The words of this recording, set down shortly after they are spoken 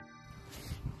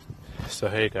So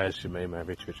hey guys, Jermaine Man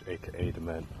Richard, aka the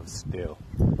Man of Steel.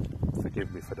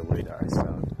 Forgive me for the way that I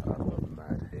sound. I've got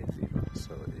mad hay fever,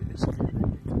 so it is killing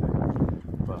me today.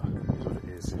 But it's what it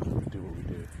is. We do what we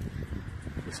do.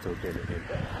 We're still getting it in.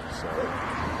 So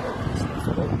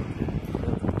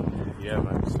yeah,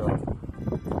 man. So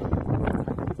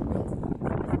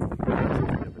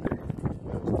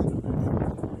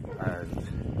and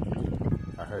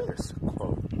I heard this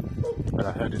quote, and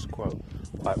I heard this quote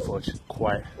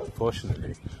quite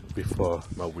fortunately before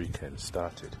my weekend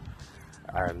started.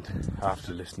 And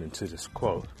after listening to this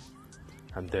quote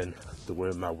and then the way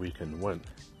my weekend went,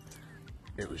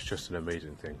 it was just an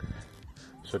amazing thing.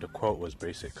 So the quote was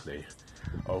basically,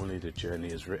 only the journey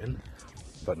is written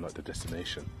but not the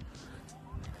destination.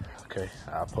 Okay,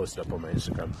 I'll post it up on my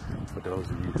Instagram for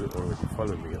those of you who already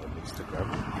follow me on Instagram,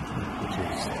 which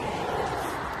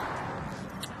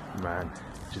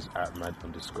is at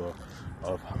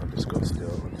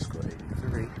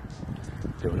man_of_still_83.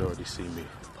 They would already see me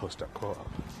post that quote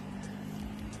up.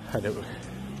 And it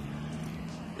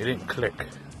didn't click.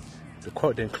 The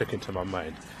quote didn't click into my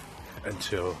mind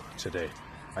until today.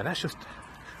 And that's just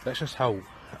how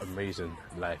amazing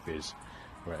life is,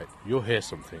 right? You'll hear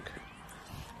something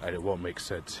and it won't make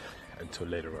sense until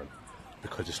later on,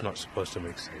 because it's not supposed to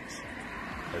make sense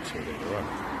until later on.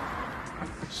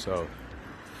 So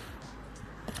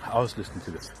I was listening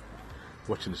to this,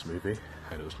 watching this movie,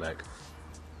 and it was like,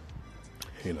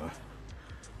 you know,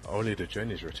 only the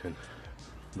journey is written,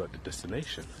 not the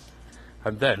destination.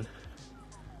 And then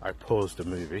I paused the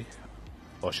movie,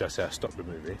 or should I say I stopped the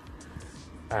movie,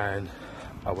 and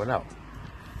I went out.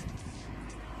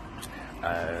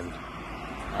 And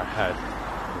I had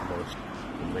the most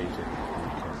amazing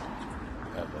weekend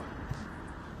ever.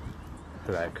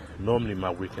 Like, normally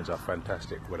my weekends are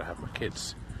fantastic when I have my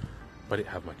kids, but I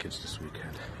didn't have my kids this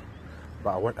weekend.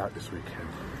 But I went out this weekend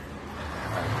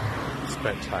and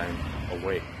spent time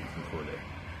away, you can call it.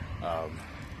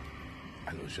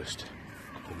 And it was just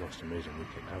the most amazing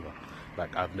weekend ever.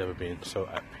 Like, I've never been so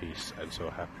at peace and so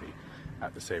happy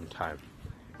at the same time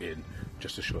in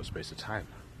just a short space of time.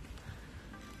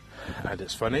 And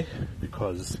it's funny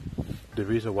because the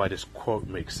reason why this quote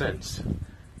makes sense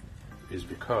is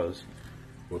because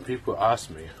when people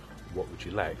ask me, what would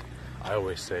you like? I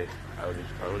always say, I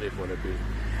only want to be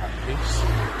at peace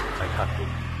and happy.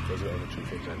 Those are the only two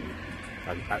things I need.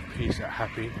 And at peace and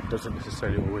happy doesn't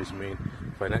necessarily always mean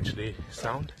financially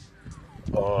sound,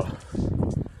 or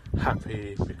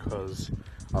happy because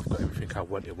I've got everything I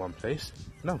want in one place.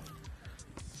 No.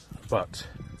 But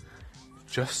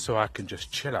just so I can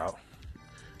just chill out,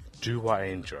 do what I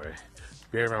enjoy,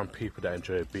 be around people that I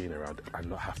enjoy being around, and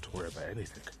not have to worry about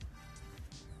anything.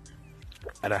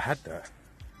 And I had that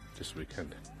this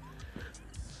weekend.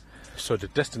 So the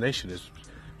destination is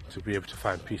to be able to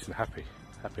find peace and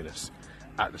happiness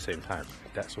at the same time.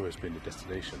 That's always been the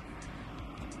destination.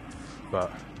 But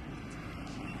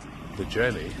the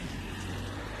journey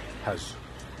has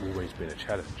always been a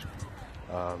challenge.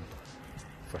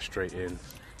 Frustrating,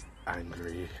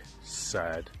 angry,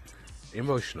 sad,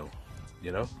 emotional,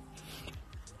 you know?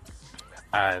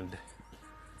 And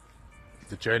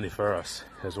the journey for us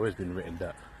has always been written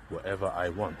that whatever I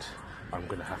want, I'm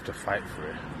going to have to fight for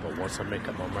it. But once I make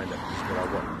up my mind that this is what I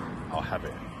want, I'll have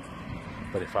it.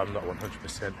 But if I'm not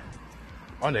 100%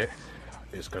 on it,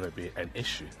 it's going to be an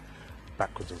issue,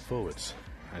 backwards and forwards.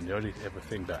 And the only ever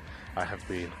thing that I have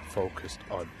been focused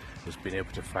on is being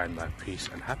able to find my peace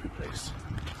and happy place.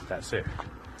 That's it.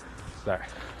 Like,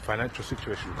 financial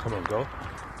situation will come and go,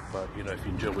 but you know, if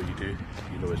you enjoy what you do,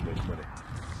 you'll always make money.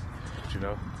 Do you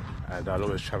know? And I'll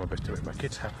always try my best to make my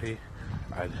kids happy,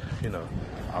 and you know,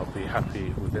 I'll be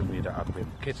happy within me that I've made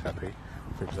my kids happy,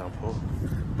 for example.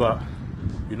 But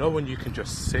you know, when you can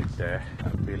just sit there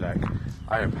and be like,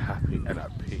 I am happy and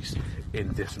at peace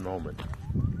in this moment,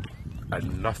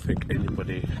 and nothing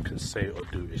anybody can say or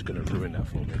do is going to ruin that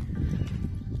for me.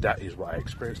 That is what I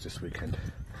experienced this weekend.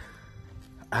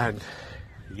 And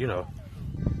you know,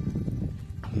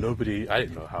 I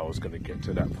didn't know how I was going to get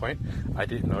to that point. I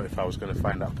didn't know if I was going to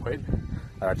find that point,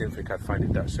 and I didn't think I'd find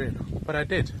it that soon, but I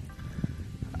did.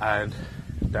 And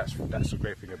that's the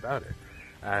great thing about it.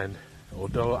 And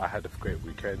although I had a great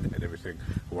weekend and everything,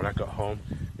 when I got home,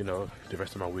 you know, the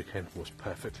rest of my weekend was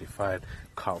perfectly fine.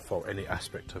 Can't fault any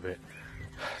aspect of it.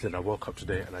 Then I woke up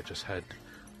today and I just had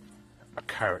a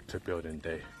character building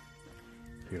day.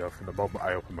 You know, from the moment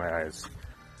I opened my eyes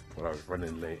when I was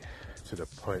running late to the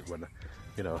point when,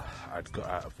 you know, I'd got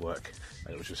out of work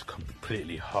and it was just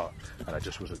completely hot and I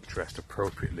just wasn't dressed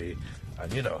appropriately,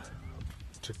 and you know,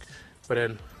 but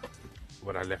then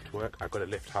when I left work, I got a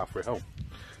lift halfway home,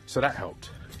 so that helped,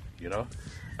 you know.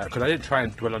 because I didn't try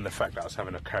and dwell on the fact that I was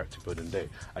having a character building day.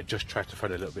 I just tried to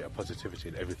find a little bit of positivity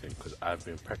in everything, because I've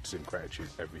been practicing gratitude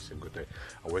every single day.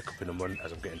 I wake up in the morning,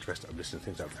 as I'm getting dressed, I'm listening to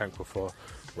things I'm thankful for.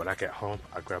 When I get home,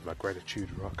 I grab my gratitude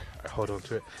rock, I hold on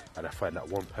to it, and I find that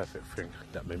one perfect thing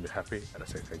that made me happy, and I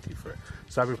say thank you for it.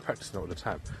 So I've been practicing it all the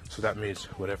time. So that means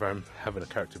whenever I'm having a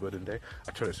character building day,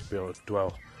 I try to be able to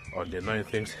dwell on the annoying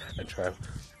things and try to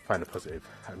find a positive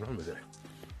and run with it.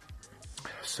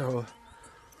 So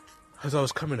as I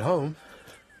was coming home,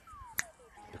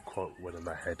 the quote went in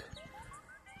my head: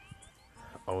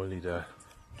 only the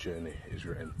journey is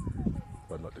written,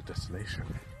 but not the destination.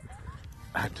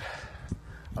 And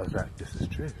I was like, this is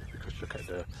true, because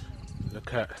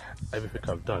look at everything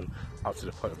I've done up to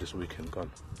the point of this weekend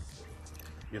gone.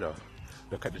 You know,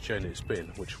 look at the journey it's been,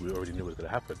 which we already knew was going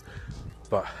to happen,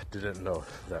 but didn't know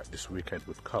that this weekend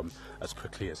would come as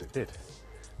quickly as it did.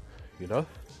 You know?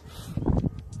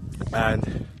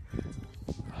 And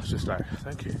I was just like,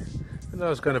 thank you. And I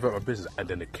was going about my business, and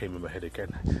then it came in my head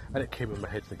again, and it came in my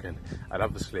head again. And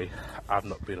obviously, I've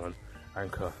not been on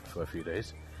Anchor for a few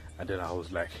days, and then I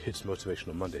was like, it's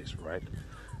Motivational Mondays, right?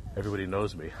 Everybody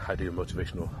knows me, I do a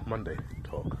Motivational Monday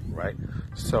talk, right?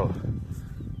 So,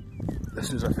 as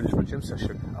soon as I finished my gym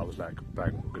session, I was like,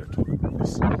 bang, we're going to talk about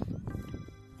this.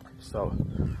 So,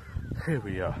 here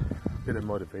we are, a bit of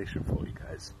motivation for you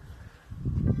guys.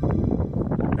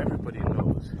 Everybody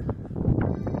knows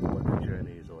what the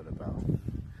journey is all about.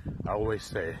 I always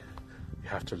say you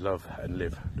have to love and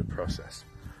live the process.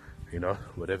 You know,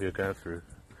 whatever you're going through,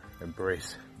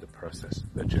 embrace the process,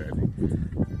 the journey.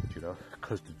 You know,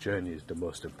 because the journey is the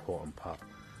most important part.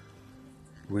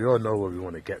 We all know where we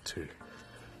want to get to,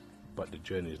 but the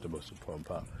journey is the most important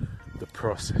part. The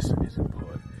process is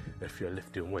important. If you're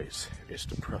lifting weights, it's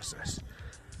the process.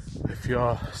 If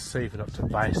you're saving up to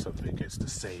buy something, it's the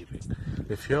saving.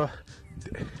 If you're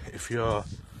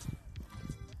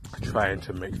trying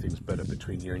to make things better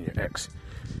between you and your ex,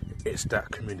 it's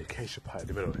that communication part in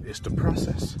the middle. It's the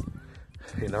process,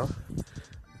 you know?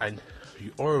 And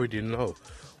you already know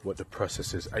what the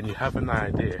process is, and you have an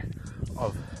idea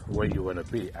of where you want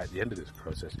to be at the end of this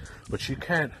process. But you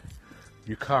can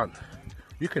try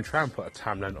and put a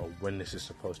timeline on when this is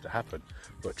supposed to happen,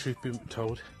 but truth be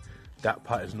told, that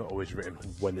part is not always written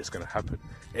when it's going to happen.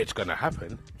 It's going to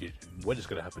happen. When it's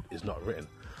going to happen is not written.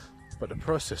 But the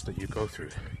process that you go through,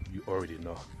 you already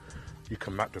know. You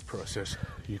can map the process,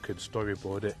 you can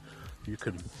storyboard it, you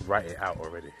can write it out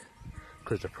already.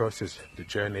 Because the process, the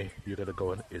journey you're going to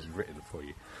go on is written for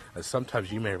you. And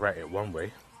sometimes you may write it one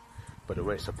way, but the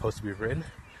way it's supposed to be written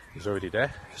is already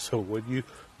there. So when you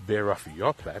veer off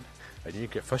your plan and you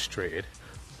get frustrated,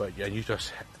 and you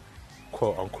just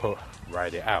quote unquote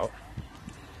write it out,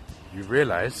 you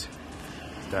realize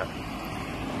that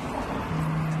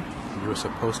you were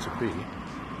supposed to be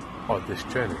on this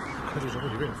journey because it's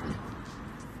already written for you.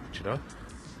 You know?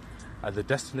 And the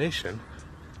destination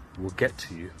will get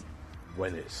to you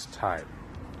when it's time.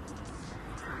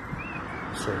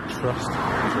 So trust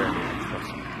the journey and trust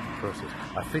the process.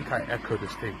 I think I echo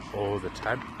this thing all the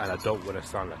time, and I don't want to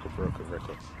sound like a broken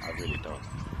record. I really don't.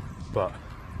 But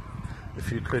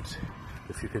if you could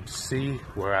see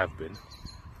where I've been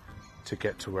to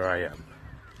get to where I am,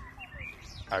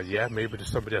 yeah, maybe there's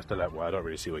somebody else that's like, well, I don't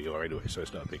really see where you are anyway, so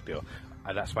it's not a big deal.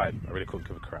 And that's fine. I really couldn't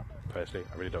give a crap, personally.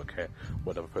 I really don't care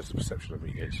what the other person's perception of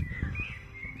me is.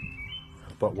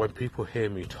 But when people hear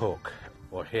me talk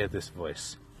or hear this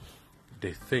voice,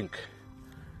 they think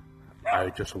I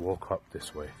just woke up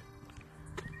this way.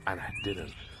 And I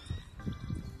didn't.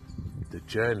 The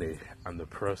journey and the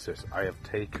process I have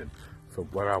taken from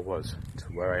where I was to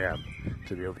where I am,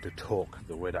 to be able to talk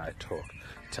the way that I talk,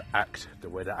 to act the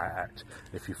way that I act.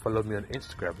 If you follow me on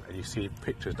Instagram and you see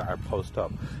pictures that I post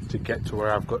up, to get to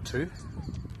where I've got to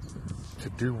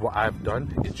do what I've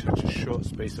done in such a short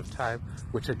space of time,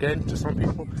 which again, to some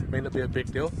people may not be a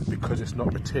big deal because it's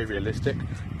not materialistic,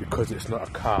 because it's not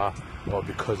a car, or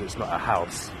because it's not a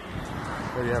house.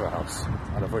 I already have a house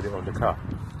and I've already owned a car,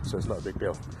 so it's not a big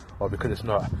deal. Or because it's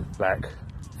not like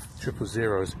triple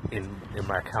zeros in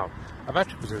my account. I've had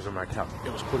triple zeros in my account.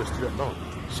 It was called a student loan,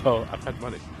 so I've had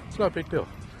money. It's not a big deal.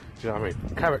 Do you know what I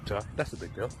mean? Character, that's a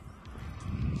big deal.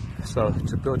 So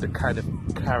to build the kind of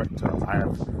character I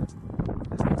have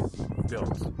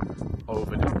built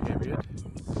over the period,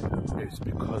 it's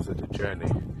because of the journey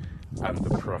and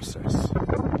the process.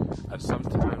 And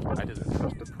sometimes I didn't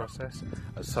trust the process,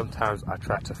 and sometimes I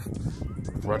tried to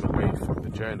run away from the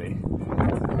journey.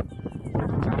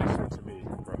 They said to me,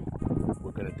 bro,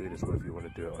 we're going to do this whether you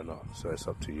want to do it or not, so it's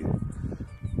up to you.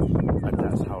 And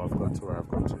that's how I've got to where I've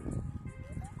got to.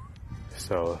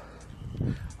 So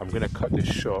I'm going to cut this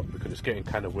short because it's getting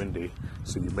kind of windy,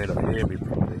 so you may not hear me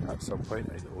properly at some point,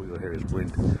 and all you'll hear is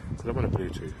wind because I'm on a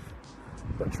Bluetooth.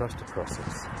 But trust the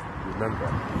process. Remember,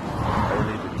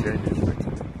 only the journey is written,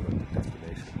 not the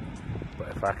destination. But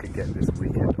if I can get this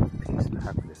weekend of peace and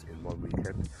happiness in one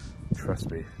weekend, trust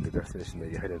me, the destination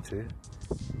that you're headed to,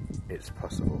 it's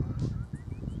possible.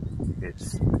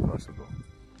 It's possible.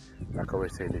 Like I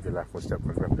always say, live your life one step,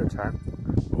 one rep at a time.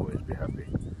 Always be happy.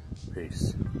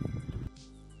 Peace.